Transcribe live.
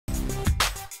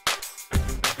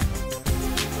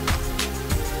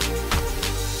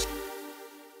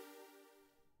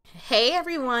Hey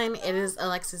everyone, it is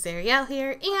Alexis Brielle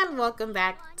here, and welcome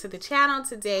back to the channel.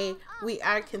 Today we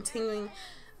are continuing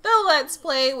the Let's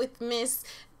Play with Miss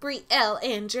Brielle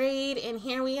Andrade, and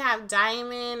here we have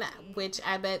Diamond, which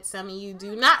I bet some of you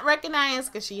do not recognize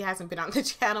because she hasn't been on the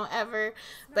channel ever,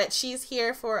 but she's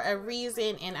here for a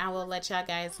reason, and I will let y'all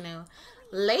guys know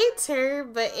later.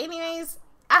 But anyways,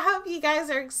 I hope you guys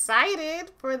are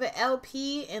excited for the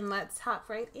LP, and let's hop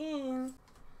right in.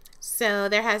 So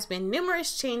there has been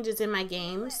numerous changes in my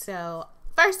game. So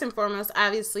first and foremost,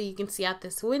 obviously you can see out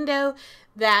this window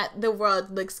that the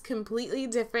world looks completely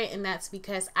different, and that's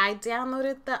because I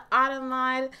downloaded the auto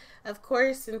mod. Of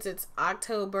course, since it's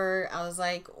October, I was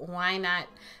like, why not?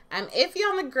 I'm iffy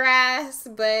on the grass,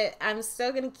 but I'm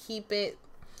still gonna keep it.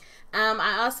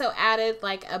 I also added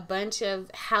like a bunch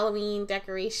of Halloween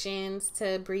decorations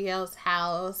to Brielle's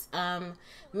house.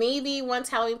 Maybe once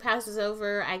Halloween passes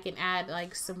over, I can add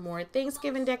like some more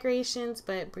Thanksgiving decorations,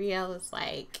 but Brielle is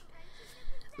like,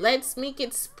 let's make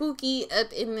it spooky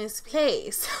up in this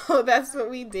place. So that's what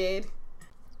we did.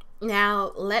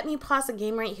 Now, let me pause the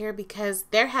game right here because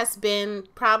there has been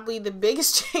probably the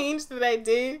biggest change that I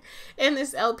did in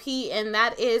this LP, and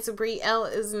that is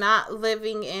Brielle is not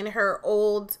living in her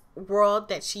old world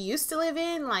that she used to live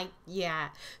in. Like, yeah,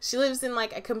 she lives in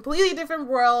like a completely different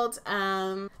world.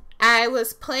 I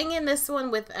was playing in this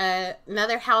one with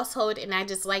another household, and I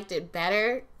just liked it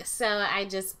better, so I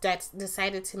just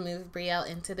decided to move Brielle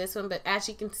into this one. But as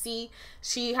you can see,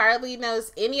 she hardly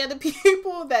knows any of the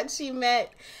people that she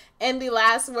met in the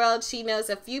last world. She knows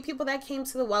a few people that came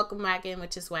to the welcome wagon,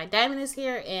 which is why Diamond is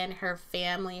here, and her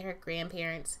family, her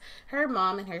grandparents, her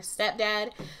mom, and her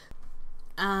stepdad.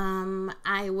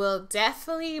 I will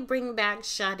definitely bring back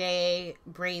Sade,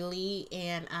 Brielle,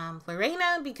 and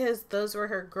Lorena, because those were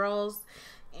her girls,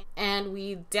 and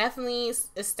we definitely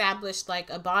established like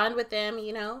a bond with them,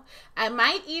 you know. I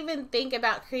might even think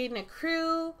about creating a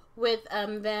crew with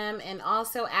them, and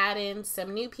also add in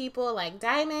some new people like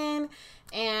Diamond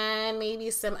and maybe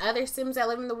some other Sims that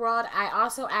live in the world. I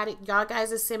also added y'all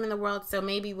guys a Sim in the world, so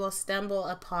maybe we'll stumble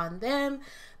upon them.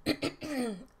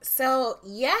 So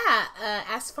yeah,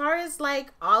 as far as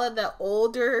like all of the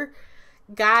older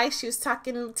guys she was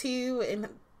talking to and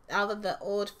all of the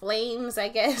old flames, I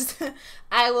guess,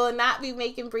 I will not be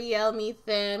making Brielle meet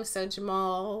them. So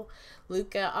Jamal,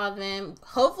 Luca, all of them,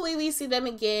 hopefully we see them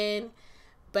again.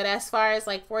 But as far as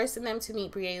like forcing them to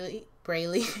meet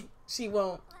Brielle, she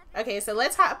won't. Okay, so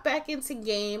let's hop back into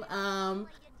game.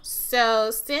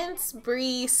 So since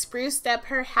Bree spruced up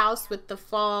her house with the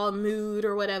fall mood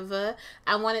or whatever,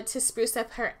 I wanted to spruce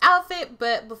up her outfit.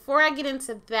 But before I get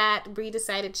into that, Bree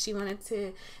decided she wanted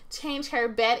to change her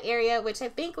bed area, which I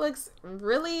think looks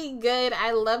really good.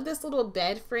 I love this little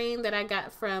bed frame that I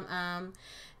got from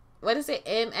what is it,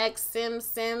 MX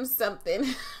Sim something.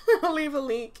 I'll leave a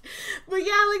link. But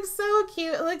yeah, it looks so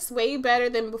cute. It looks way better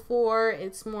than before.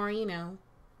 It's more, you know,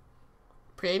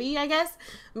 pretty, I guess.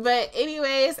 But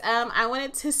anyways, I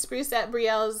wanted to spruce up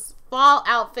Brielle's fall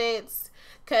outfits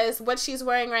because what she's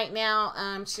wearing right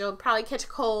now, she'll probably catch a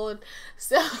cold.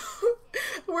 So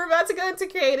we're about to go into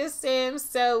Creative Sims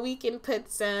so we can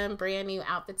put some brand new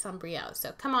outfits on Brielle.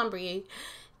 So come on, Brie.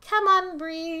 Come on,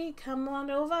 Brie. Come on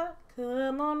over.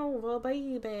 Come on over,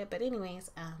 baby. But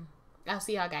anyways, I'll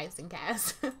see y'all guys in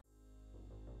cast.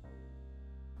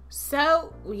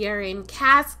 So we are in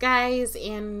cast, guys,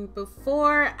 and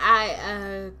before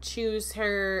I choose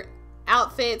her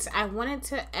outfits, I wanted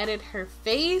to edit her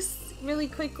face really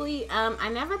quickly. I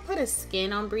never put a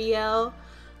skin on Brielle,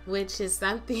 which is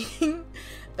something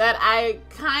that I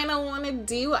kind of want to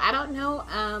do. I don't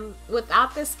know,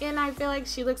 without the skin I feel like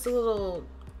she looks a little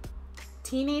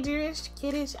teenagerish,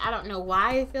 kiddish. I don't know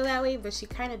why I feel that way, but she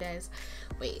kind of does.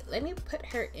 Wait, let me put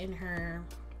her in her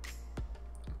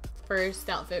first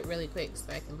outfit really quick so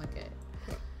I can look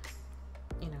at,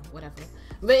 you know, whatever.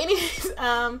 But anyways,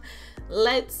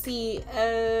 let's see.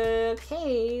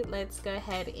 Okay, let's go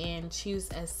ahead and choose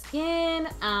a skin.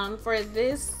 For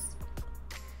this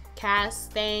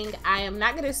cast thing, I am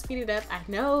not gonna speed it up. I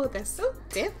know that's so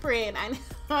different. I know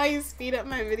I speed up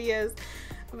my videos,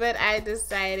 but I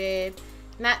decided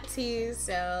not to.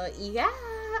 So yeah,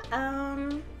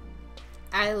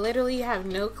 I literally have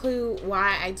no clue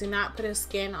why I do not put a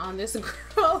skin on this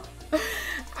girl.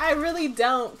 I really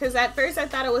don't, because at first I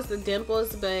thought it was the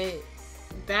dimples, but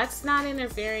that's not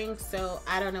interfering, so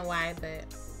I don't know why, but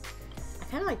I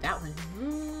kind of like that one. I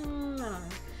don't know.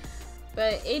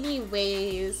 But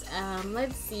anyways,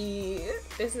 let's see.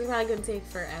 This is probably gonna take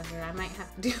forever. I might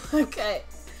have to do a cut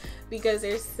because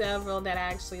there's several that I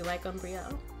actually like on Brielle.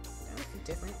 That would be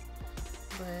different,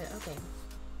 but okay.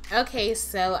 Okay,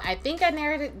 so I think I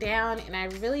narrowed it down, and I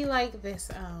really like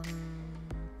this.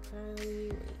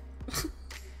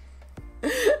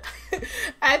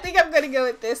 I think I'm gonna go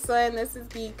with this one. This is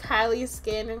the Kylie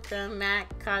Skin from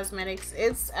MAC Cosmetics.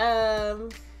 It's do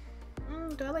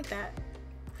I like that?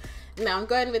 No, I'm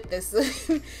going with this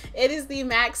one. It is the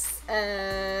MAC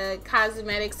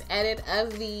Cosmetics edit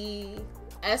of the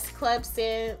S Club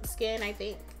skin, I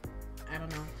think. I don't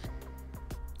know.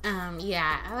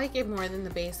 Yeah, I like it more than the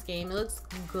base game. It looks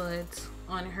good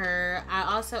on her. I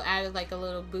also added like a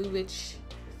little boobage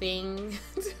thing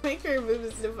to make her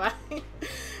boobs defined.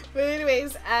 But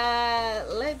anyways,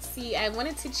 let's see. I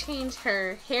wanted to change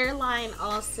her hairline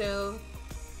also.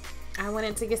 I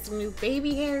wanted to get some new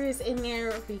baby hairs in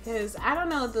there because I don't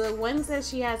know, the ones that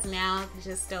she has now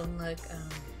just don't look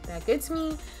that good to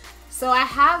me. So I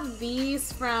have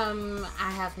these from,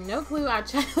 I have no clue, I'll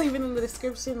try to leave it in the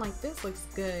description. Like, this looks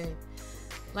good.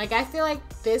 Like, I feel like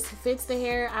this fits the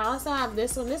hair. I also have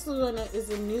this one. This one is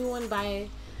a new one by,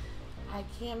 I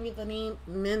can't read the name,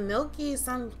 Milky,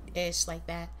 some-ish like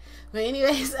that. But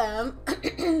anyways,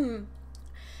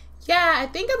 yeah, I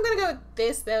think I'm gonna go with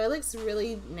this though. It looks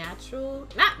really natural.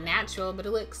 Not natural, but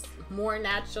it looks more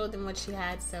natural than what she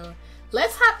had. So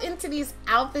let's hop into these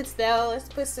outfits though. Let's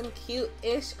put some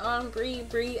cute-ish on Brie,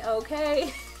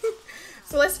 okay?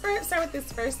 So let's start with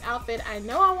this first outfit. I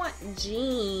know I want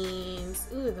jeans.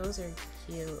 Ooh, those are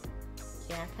cute.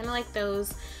 Yeah, I kind of like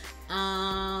those.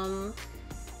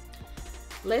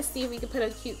 Let's see if we can put a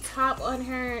cute top on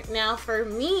her. Now for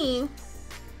me,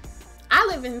 I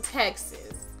live in Texas.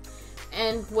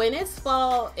 And when it's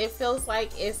fall, it feels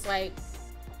like it's like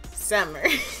summer.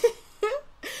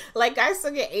 Like, I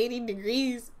still get 80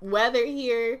 degrees weather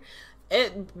here.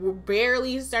 It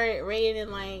barely started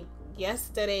raining like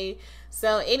yesterday.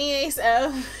 So anyways,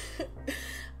 I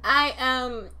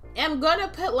am gonna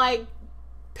put like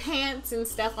pants and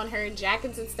stuff on her,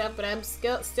 jackets and stuff, but I'm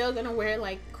still gonna wear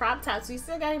like crop tops. We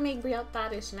still gotta make Brielle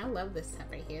thottish, and I love this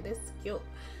top right here. This is cute.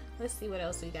 Let's see what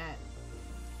else we got.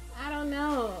 I don't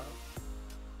know.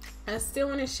 I still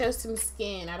want to show some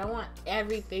skin. I don't want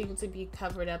everything to be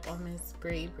covered up on Miss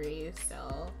Brie.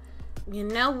 So, you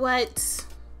know what?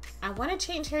 I want to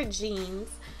change her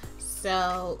jeans.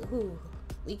 So, ooh,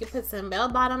 we could put some bell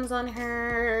bottoms on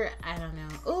her. I don't know.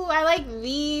 Ooh, I like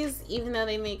these, even though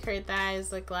they make her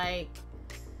thighs look like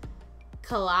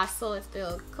colossal if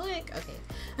they'll click. Okay.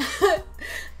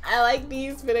 I like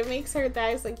these, but it makes her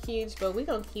thighs look huge, but we're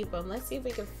gonna keep them. Let's see if we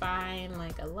can find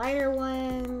like a lighter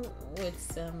one with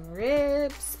some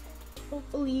ribs,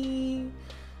 hopefully.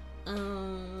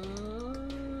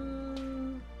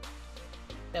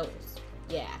 Those,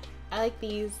 yeah, I like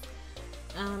these.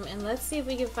 And let's see if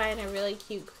we can find a really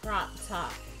cute crop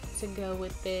top to go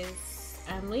with this.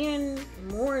 I'm leaning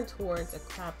more towards a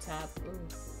crop top.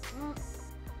 Ooh.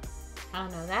 I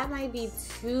don't know, that might be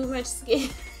too much skin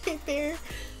right there.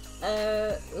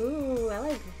 Ooh, I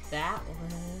like that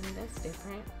one. That's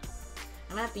different.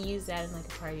 I'm gonna have to use that in like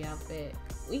a party outfit.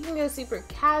 We can go super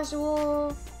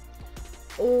casual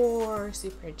or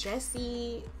super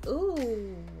dressy.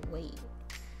 Ooh, wait.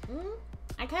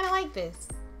 I kind of like this.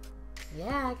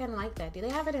 Yeah, I kind of like that. Do they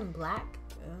have it in black?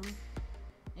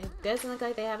 It doesn't look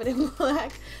like they have it in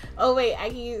black. Oh wait, I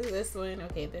can use this one.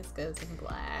 Okay, this goes in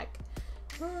black.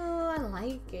 Oh, I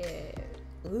like it.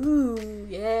 Ooh,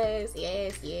 yes.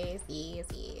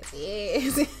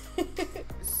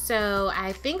 So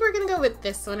I think we're gonna go with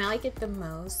this one. I like it the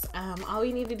most. All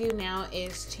we need to do now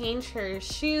is change her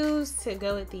shoes to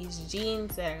go with these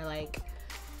jeans that are like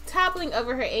toppling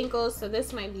over her ankles. So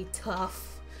this might be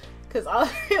tough because all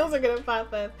her heels are gonna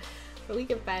pop up. But we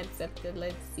can find something.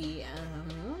 Let's see. I don't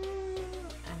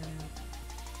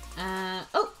know.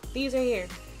 Oh, these are here.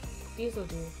 These will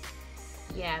do.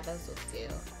 Yeah, those will do.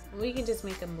 We can just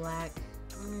make them black.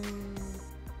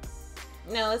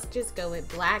 No, let's just go with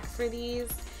black for these.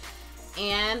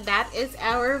 And that is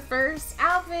our first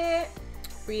outfit.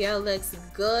 Brielle looks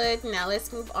good. Now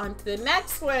let's move on to the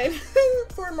next one.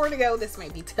 4 more to go. This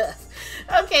might be tough.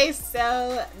 Okay,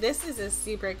 so this is a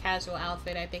super casual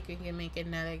outfit. I think we can make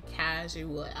another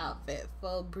casual outfit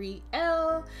for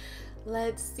Brielle.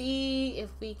 Let's see if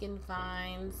we can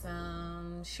find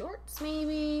some shorts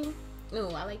maybe. Ooh,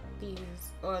 I like these.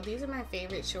 Oh, these are my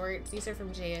favorite shorts. These are from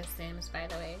JS Sims, by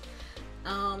the way.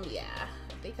 Yeah,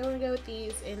 I think I want to go with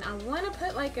these. And I want to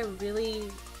put like a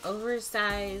really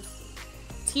oversized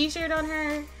t-shirt on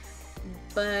her,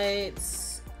 but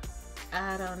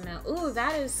I don't know. Ooh,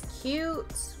 that is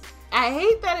cute. I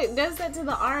hate that it does that to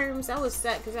the arms. That would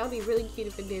suck because that would be really cute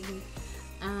if it didn't.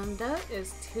 That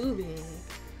is too big.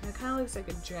 It kind of looks like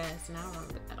a dress, and I don't want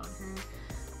to put that on her.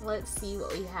 let's see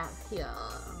what we have here.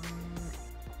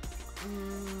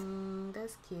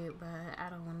 That's cute, but I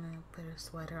don't want to put a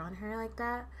sweater on her like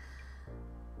that.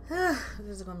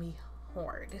 This is gonna be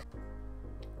hard.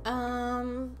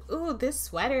 Ooh, this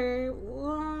sweater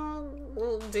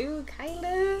will do, kind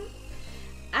of.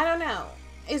 I don't know.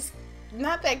 It's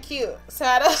not that cute, so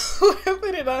I don't want to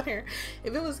put it on her.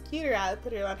 If it was cuter, I would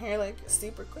put it on her like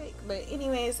super quick. But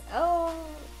anyways, oh,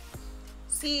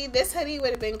 see, this hoodie would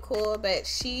have been cool, but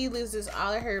she loses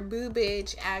all of her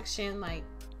boobage action, like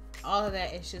all of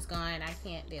that is just gone. I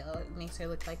can't deal. It makes her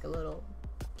look like a little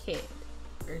kid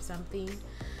or something.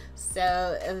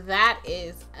 So that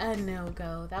is a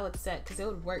no-go. That would suck because it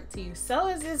would work too. So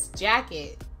is this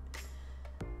jacket.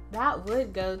 That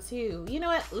would go too. You know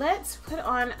what? Let's put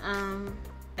on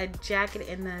a jacket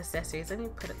in the accessories. Let me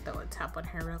throw a top on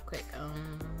her real quick.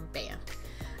 Bam.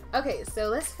 Okay, so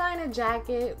let's find a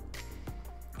jacket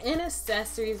in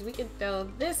accessories. We can throw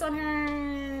this on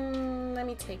her. Let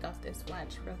me take off this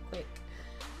watch real quick.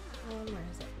 Where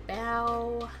is it?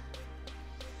 Bow.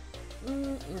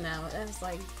 No, that's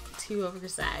like too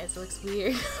oversized. It looks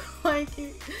weird. Like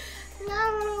it. No,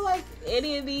 I don't like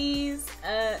any of these.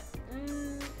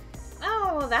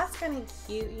 Oh, that's kind of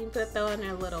cute. You can throw in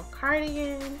a little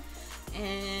cardigan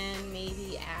and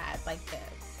maybe add like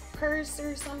a purse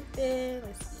or something.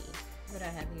 Let's see. What do I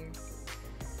have here?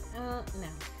 No.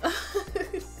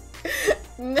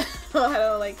 No, I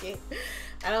don't like it.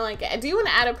 I don't like it. I do want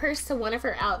to add a purse to one of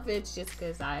her outfits just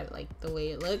because I like the way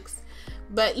it looks.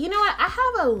 But you know what? I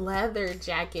have a leather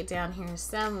jacket down here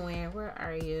somewhere. Where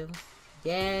are you?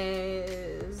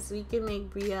 Yes, we can make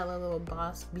Brielle a little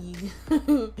boss bee.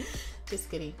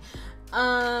 Just kidding.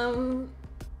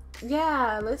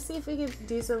 Yeah, let's see if we can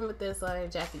do something with this leather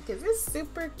jacket because it's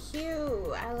super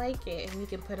cute. I like it. And we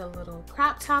can put a little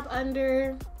crop top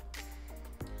under.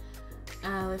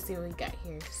 Let's see what we got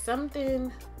here.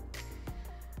 Something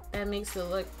that makes it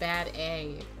look bad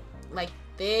A. Like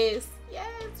this.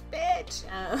 Yes, bitch.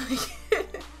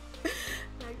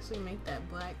 Actually make that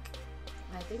black.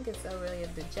 I think it's so really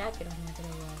the jacket I'm not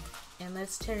gonna wear. And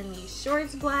let's turn these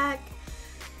shorts black.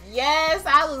 Yes,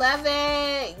 I love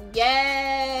it.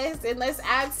 Yes, and let's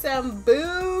add some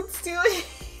boots to it.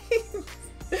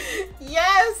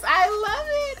 Yes, I love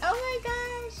it. Oh my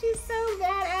gosh, she's so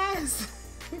badass.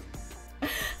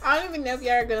 I don't even know if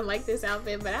y'all are gonna like this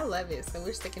outfit, but I love it, so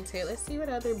we're sticking to it. Let's see what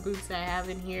other boots I have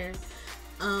in here.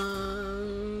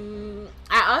 I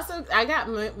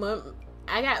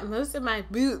got most of my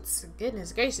boots.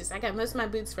 Goodness gracious, I got most of my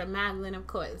boots from Madeline, of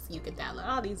course. You can download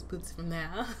all these boots from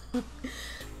now.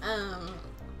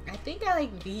 I think I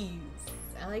like these.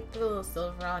 I like the little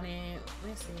silver on it.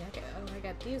 Let's see. I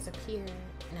got these up here.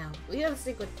 No, we gotta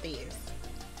stick with these.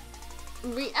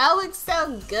 Brielle looks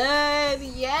so good.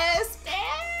 Yes,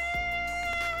 bitch.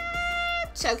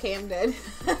 Okay, I'm done.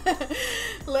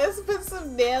 Let's put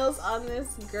some nails on this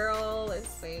girl. Let's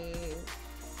see.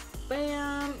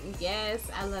 Bam. Yes,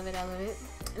 I love it. I love it.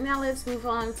 Now let's move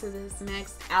on to this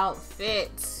next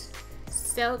outfit.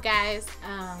 So guys,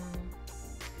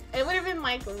 it would have been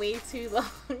like way too long.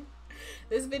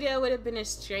 This video would have been a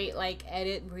straight like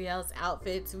edit Brielle's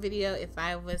outfits video if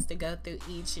I was to go through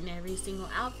each and every single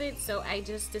outfit. So I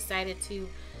just decided to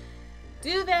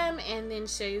do them and then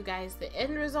show you guys the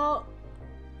end result.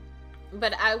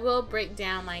 But I will break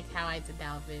down like how I did the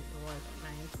outfit or my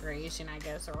inspiration, I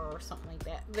guess, or something like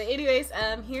that. But anyways,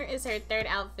 here is her third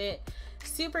outfit.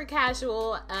 Super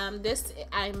casual. This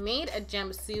I made a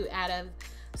jumpsuit out of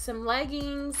some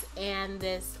leggings and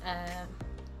this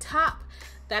top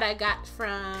that I got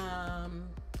from,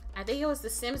 I think it was the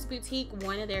Sims Boutique,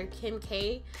 one of their Kim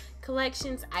K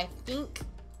collections, I think.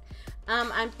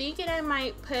 I'm thinking I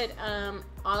might put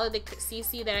all of the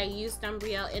CC that I used on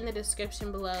Brielle in the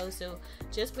description below, so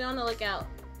just be on the lookout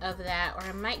of that. Or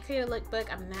I might create a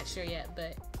lookbook, I'm not sure yet,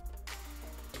 but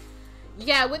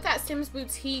yeah, with that Sims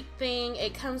Boutique thing,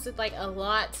 it comes with like a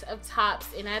lot of tops,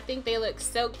 and I think they look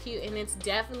so cute, and it's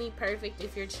definitely perfect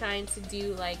if you're trying to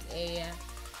do like a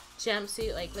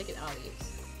jumpsuit. Like, look at all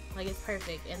these, like it's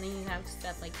perfect. And then you have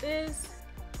stuff like this,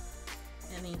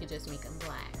 and then you could just make them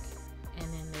black, and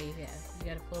then there you go, you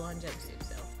got a full-on jumpsuit.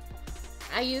 So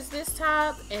I use this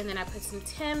top, and then I put some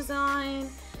Timbs on,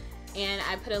 and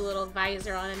I put a little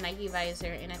visor on, a Nike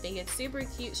visor, and I think it's super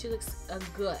cute. She looks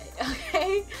good.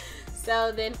 Okay,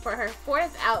 so then for her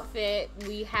fourth outfit,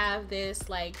 we have this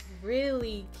like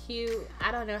really cute,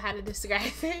 I don't know how to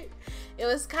describe it. It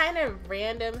was kind of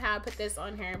random how I put this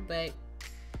on her, but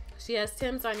she has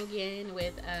Timbs on again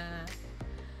with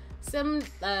some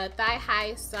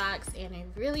thigh-high socks and a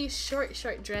really short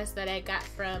dress that I got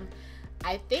from,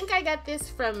 I think I got this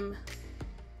from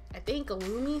I think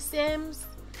Lumi Sims.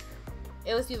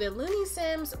 It was either Lumi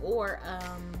Sims or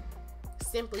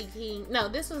Simply King. No,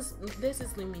 this is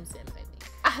Lumi Sims, I think.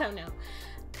 I don't know.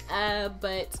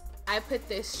 But I put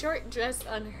this short dress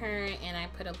on her, and I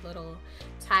put a little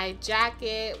tie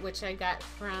jacket, which I got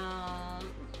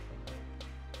from,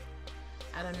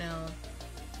 I don't know,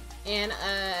 and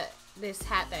this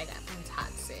hat that I got from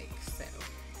Toxic. So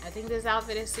I think this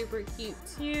outfit is super cute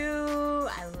too.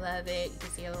 I love it. You can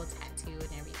see a little tattoo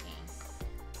and everything.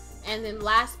 And then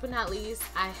last but not least,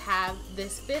 I have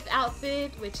this fifth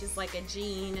outfit, which is like a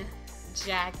jean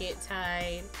jacket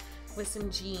tied with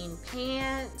some jean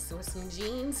pants, with some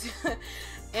jeans.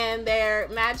 And they're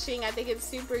matching. I think it's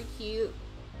super cute.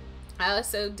 I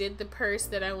also did the purse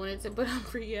that I wanted to put on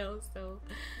Brielle, so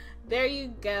there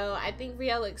you go. I think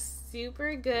Brielle looks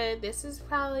super good. This is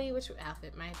probably, which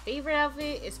outfit? My favorite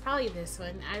outfit is probably this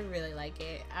one. I really like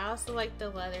it. I also like the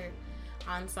leather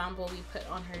ensemble we put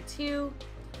on her too.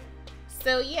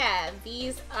 So yeah,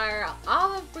 these are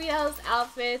all of Brielle's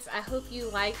outfits. I hope you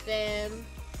like them.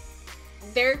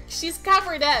 She's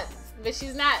covered up, but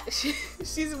she's not.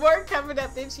 She's more covered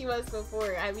up than she was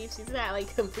before. I mean, she's not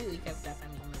like completely covered up. I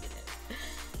mean, look at this.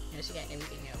 You know, she got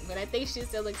everything up, but I think she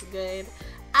still looks good.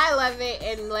 I love it,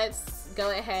 and let's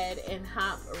go ahead and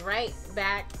hop right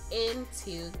back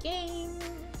into game.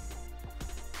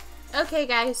 Okay,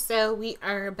 guys, so we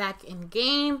are back in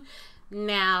game.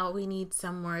 Now we need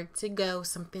somewhere to go,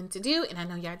 something to do, and I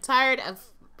know y'all tired of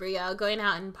Brielle going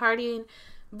out and partying,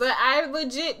 but I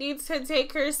legit need to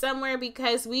take her somewhere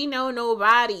because we know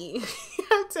nobody. We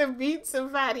have to meet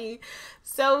somebody,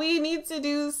 so we need to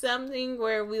do something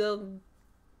where we'll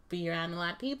be around a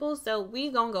lot of people. So we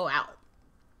gonna go out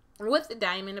with the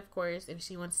Diamond, of course, if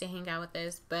she wants to hang out with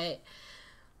us, but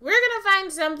we're gonna find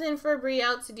something for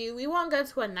Brielle to do. We won't go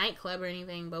to a nightclub or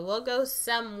anything, but we'll go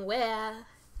somewhere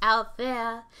out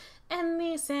there in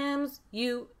the Sims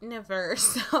universe.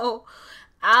 So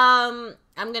I'm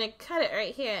gonna cut it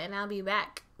right here, and I'll be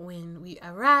back when we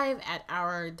arrive at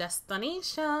our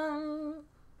destination.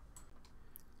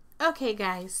 Okay,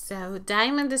 guys, so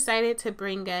Diamond decided to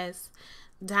bring us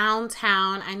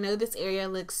downtown. I know this area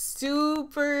looks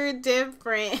super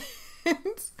different.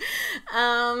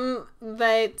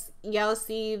 But y'all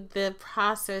see the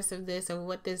process of this, or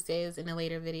what this is, in a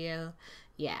later video.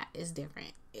 Yeah, it's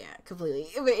different. Yeah, completely.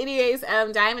 But anyways,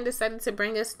 Diamond decided to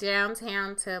bring us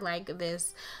downtown to like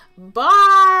this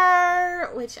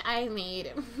bar, which I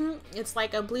made. It's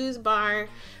like a blues bar.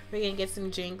 We're gonna get some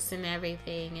drinks and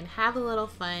everything and have a little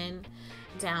fun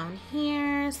down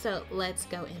here. So let's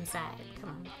go inside. Come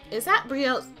on. Is that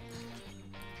Brielle's?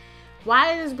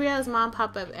 Why does Brielle's mom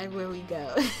pop up everywhere we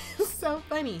go? It's so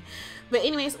funny. But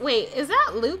anyways, wait, is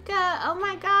that Luca? Oh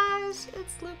my gosh,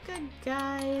 it's Luca,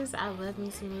 guys. I love me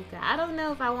some Luca. I don't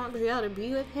know if I want Brielle to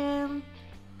be with him,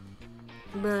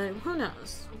 but who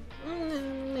knows?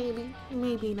 Maybe,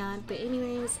 maybe not. But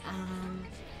anyways,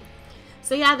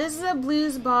 so yeah, this is a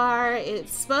blues bar.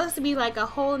 It's supposed to be like a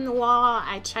hole in the wall.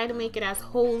 I try to make it as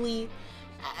holy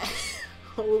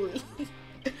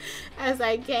as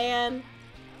I can.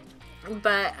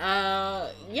 But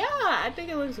yeah, I think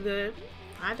it looks good.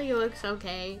 I think it looks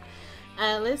okay.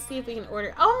 Let's see if we can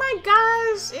order. Oh my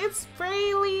gosh, it's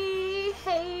Brielle.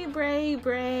 Hey,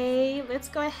 Bray. Let's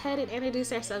go ahead and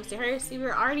introduce ourselves to her. See,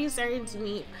 we're already starting to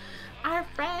meet our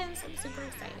friends. I'm super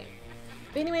excited.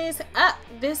 But anyways,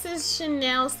 this is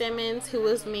Chanel Simmons, who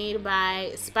was made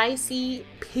by Spicy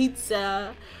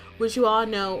Pizza, which you all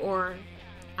know, or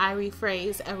I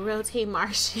rephrase, a rotate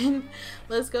Martian.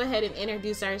 Let's go ahead and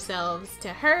introduce ourselves to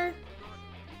her.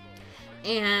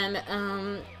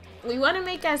 And we want to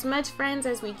make as much friends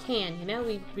as we can. You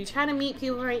know, we try to meet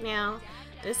people right now.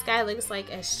 This guy looks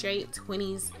like a straight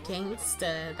 20s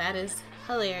gangsta. That is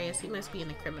hilarious. He must be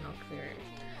in a criminal career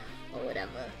or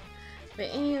whatever. But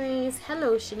anyways,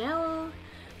 hello Chanel.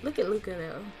 Look at Luca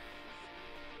though.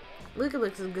 Luca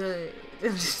looks good.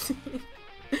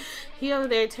 He over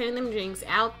there turning them drinks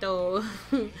out though.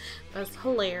 That's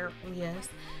hilarious.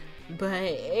 But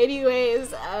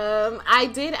anyways, I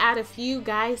did add a few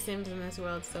guy Sims in this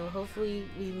world, so hopefully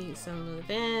we meet some of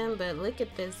them. But look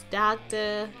at this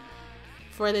doctor.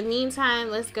 For the meantime,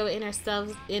 let's go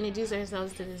introduce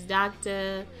ourselves to this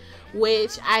doctor,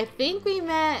 which I think we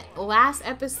met last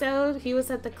episode. He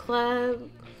was at the club.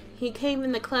 He came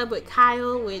in the club with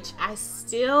Kyle, which I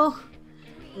still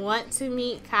want to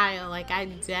meet Kyle. Like, I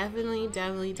definitely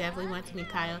want to meet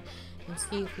Kyle and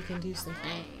see if we can do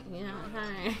something, you know.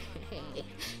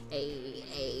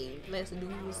 Hey, let's do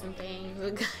some things.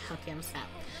 Okay, I'm stopped.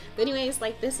 But anyways,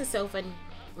 like, this is so funny.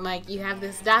 Like, you have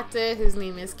this doctor whose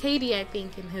name is Katie, I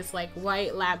think, in his like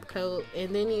white lab coat,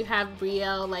 and then you have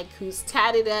Brielle, like, who's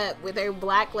tatted up with her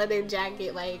black leather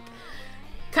jacket. Like,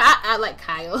 I like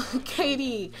Kyle.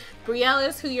 Katie, Brielle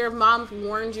is who your mom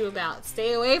warned you about.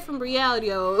 Stay away from Brielle,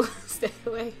 yo. Stay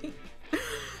away.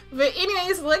 But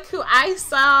anyways, look who I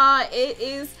saw. It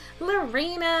is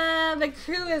Lorena. The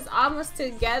crew is almost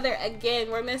together again.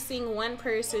 We're missing one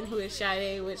person, who is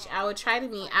Sade, which I would try to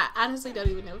meet. I honestly don't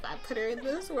even know if I put her in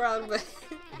this world, but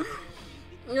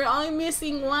we're only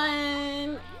missing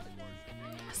one.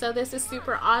 So this is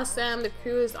super awesome. The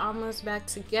crew is almost back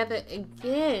together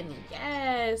again.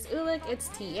 Yes. Ooh, look, it's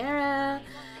Tiara.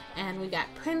 And we got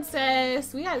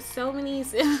Princess. We got so many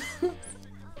siblings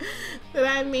that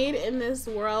I made in this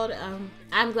world.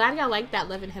 I'm glad y'all like that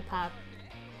Love and Hip Hop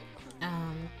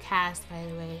cast, by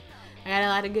the way. I got a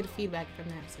lot of good feedback from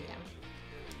that, so yeah.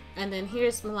 And then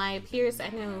here's Malaya Pierce. I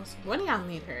know one of y'all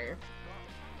made her.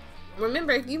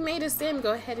 Remember, if you made a sim,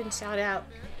 go ahead and shout out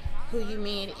who you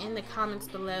made in the comments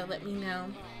below. Let me know,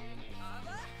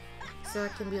 so I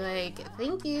can be like,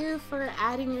 thank you for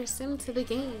adding your sim to the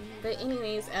game. But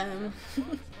anyways,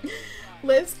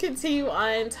 let's continue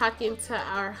on talking to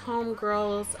our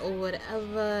homegirls or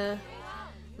whatever.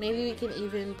 Maybe we can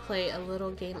even play a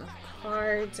little game of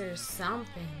cards or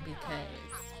something,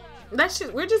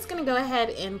 because we're just gonna go ahead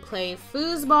and play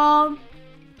foosball.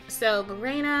 So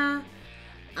Lorena,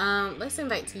 let's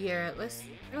invite Tiara.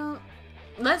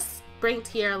 Let's bring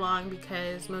Tiara along,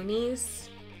 because Moniece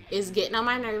is getting on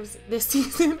my nerves this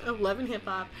season of Love and Hip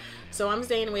Hop. So I'm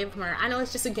staying away from her. I know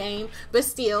it's just a game, but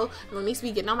still, Moniece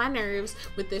be getting on my nerves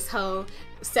with this whole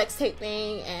sex tape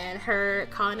thing and her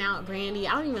calling out Brandy.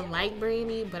 I don't even like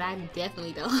Brandy, but I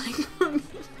definitely don't like Moniece.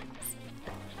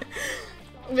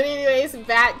 But anyways,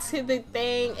 back to the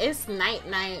thing. It's night,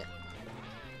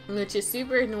 which is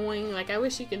super annoying. Like, I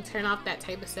wish you could turn off that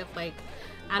type of stuff. Like,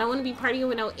 I don't want to be partying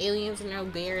with no aliens and no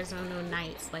bears and no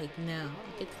knights. Like, no.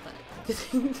 Get the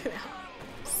fuck. Get out.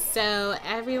 So,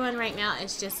 everyone right now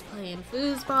is just playing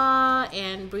foosball,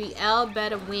 and Brielle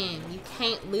better win. You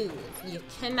can't lose. You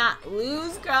cannot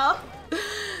lose, girl.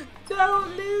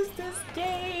 Don't lose this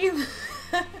game.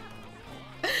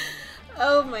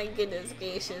 Oh my goodness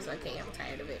gracious. Okay, I'm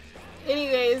tired of it.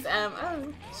 Anyways,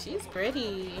 oh, she's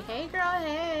pretty. Hey, girl,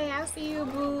 hey. I see you,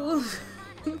 boo.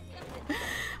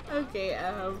 Okay,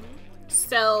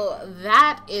 so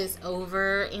that is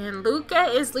over, and Luca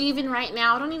is leaving right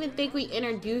now. I don't even think we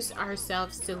introduced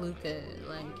ourselves to Luca.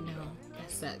 Like, no,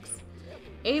 that sucks.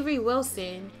 Avery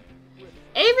Wilson.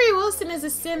 Avery Wilson is a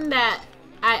sim that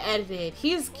I edited.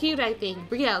 He's cute, I think.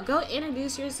 Brielle, go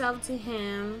introduce yourself to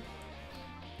him.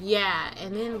 Yeah,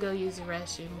 and then go use the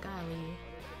restroom. Golly.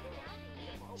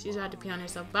 She's about to pee on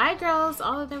herself. Bye, girls.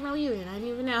 All of them are leaving. I didn't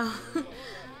even know.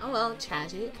 Oh, well,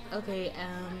 tragic. Okay,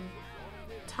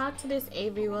 talk to this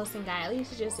Avery Wilson guy. At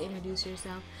least just introduce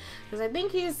yourself, because I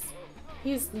think he's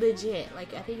legit.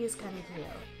 Like, I think he's kind of real.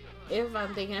 If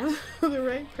I'm thinking of the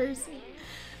right person,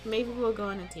 maybe we'll go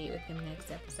on a date with him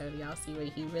next episode. Y'all see what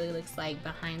he really looks like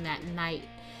behind that knight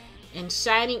in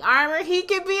shining armor. He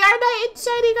could be our knight in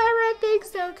shining armor, I think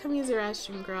so. Come use the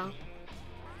restroom, girl.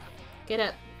 Get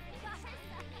up.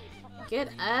 Get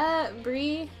up,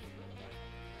 Bree.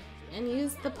 And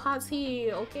use the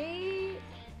potty, okay?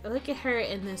 Look at her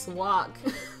in this walk.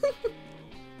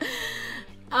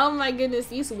 Oh my goodness,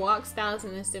 these walk styles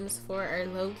in The Sims 4 are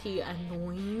low-key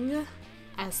annoying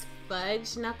as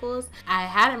fudge, Knuckles. I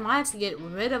had in mind to get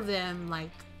rid of them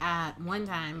like at one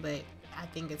time, but I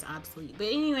think it's obsolete. But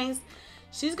anyways,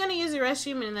 she's gonna use the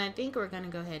restroom, and I think we're gonna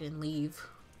go ahead and leave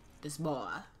this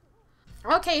bar.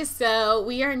 Okay, so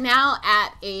we are now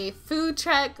at a food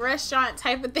truck restaurant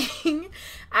type of thing.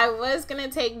 I was gonna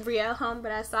take Brielle home,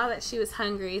 but I saw that she was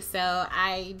hungry, so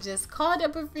I just called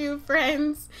up a few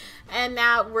friends, and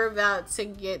now we're about to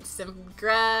get some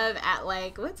grub at,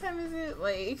 like, what time is it?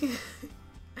 Like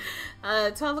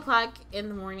 12 o'clock in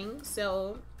the morning.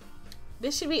 So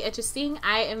this should be interesting.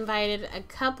 I invited a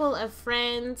couple of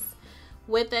friends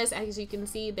with us. As you can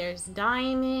see, there's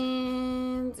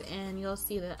Diamond, and you'll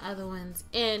see the other ones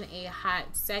in a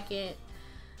hot second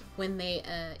when they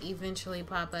eventually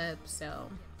pop up. So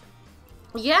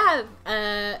yeah,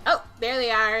 oh, there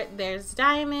they are. There's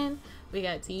Diamond, we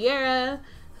got Tiara,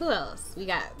 who else? We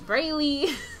got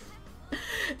Brielle.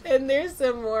 And there's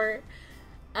some more.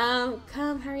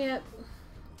 Come, hurry up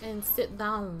and sit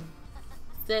down.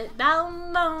 Sit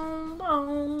down,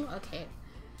 down. Okay,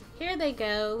 here they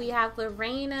go. We have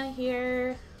Lorena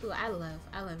here, who I love.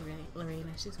 I love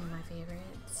Lorena. She's one of my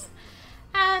favorites.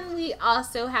 And we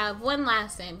also have one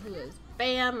last name who is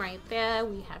fam right there.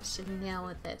 We have Chanel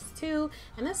with us too.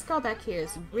 And this girl back here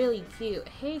is really cute.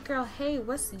 Hey girl, hey,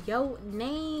 what's your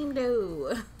name,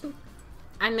 dude?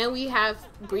 I know we have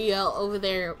Brielle over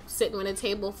there sitting with a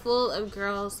table full of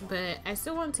girls, but I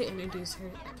still want to introduce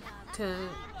her to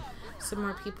some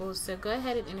more people. So go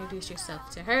ahead and introduce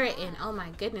yourself to her. And oh my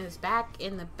goodness, back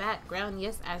in the background,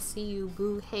 yes, I see you,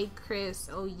 boo. Hey Chris,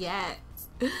 oh yes.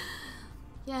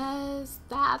 Yes,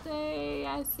 stop it.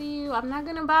 I see you. I'm not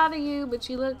gonna bother you, but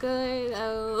you look good.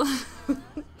 Oh.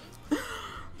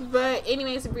 But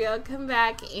anyways, Brielle, come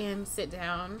back and sit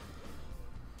down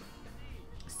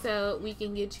so we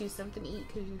can get you something to eat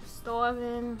because you're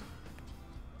starving.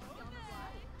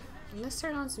 Let's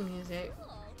turn on some music.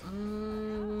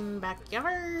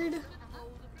 Backyard.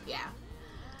 Yeah.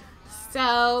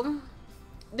 So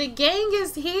the gang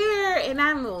is here and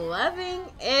I'm loving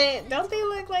it. Don't they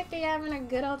look like they're having a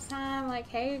good old time? Like,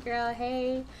 hey girl,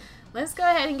 hey. Let's go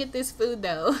ahead and get this food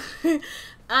though.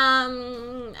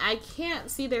 I can't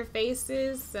see their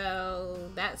faces, so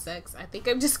that sucks. I think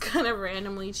I'm just gonna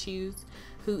randomly choose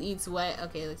who eats what.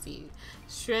 Okay, let's see.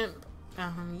 Shrimp,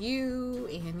 you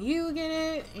and you get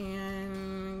it,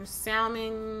 and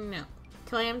salmon, no.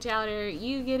 Clam chowder,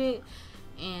 you get it.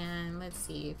 And let's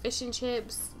see, fish and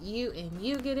chips, you and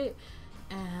you get it.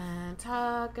 And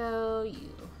taco,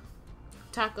 you.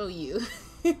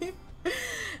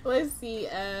 Let's see,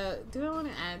 do I want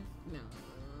to add? No,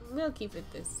 we'll keep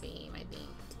it the same, I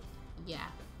think. Yeah.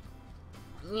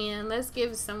 And let's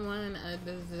give someone a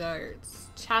dessert.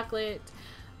 Chocolate,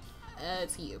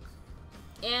 to you.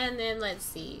 And then let's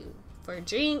see, for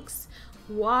drinks,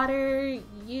 water,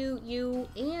 you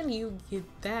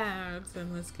get that.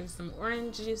 And let's give some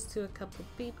orange juice to a couple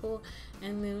people,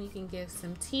 and then we can give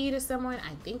some tea to someone.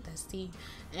 I think that's tea.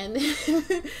 And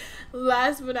then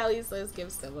last but not least, let's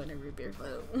give someone a root beer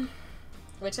float,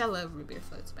 which I love root beer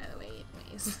floats, by the way.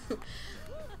 Anyways,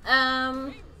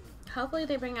 hopefully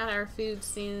they bring out our food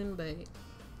soon, but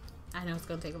I know it's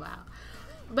gonna take a while.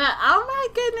 But oh my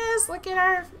goodness, look at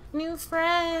our new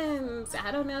friends.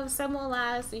 I don't know if some will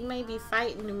last. We may be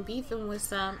fighting and beefing with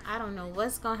some. I don't know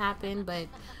what's gonna happen, but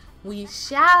we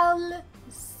shall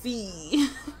see.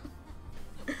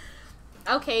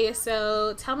 Okay,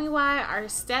 so tell me why our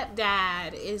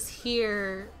stepdad is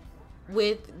here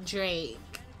with Drake.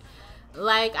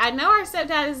 Like, I know our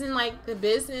stepdad is in like the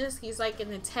business. He's like in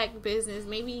the tech business.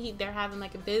 Maybe they're having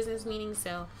like a business meeting.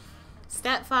 So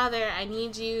stepfather, I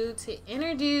need you to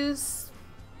introduce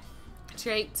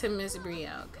Drake to Miss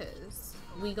Brielle, because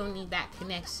we gonna need that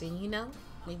connection, you know?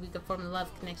 Maybe we could form a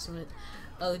love connection with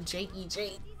Drakey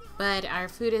Drake. But our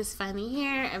food is finally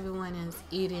here. Everyone is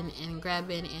eating and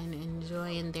grabbing and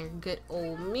enjoying their good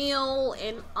old meal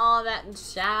and all that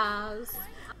jazz.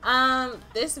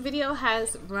 This video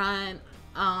has run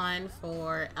on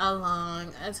for a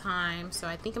long time, so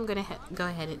I think I'm gonna go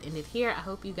ahead and end it here. I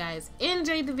hope you guys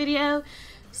enjoyed the video.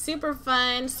 Super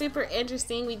fun, super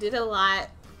interesting. We did a lot,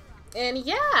 and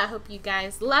yeah, I hope you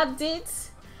guys loved it.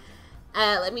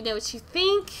 Let me know what you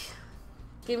think.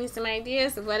 Give me some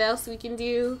ideas of what else we can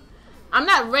do. I'm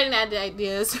not running out of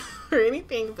ideas or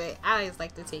anything, but I always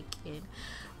like to take in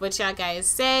what y'all guys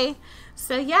say.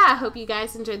 So yeah, I hope you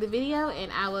guys enjoyed the video,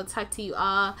 and I will talk to you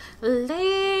all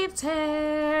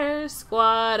later.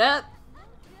 Squad up.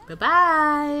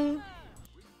 Bye-bye.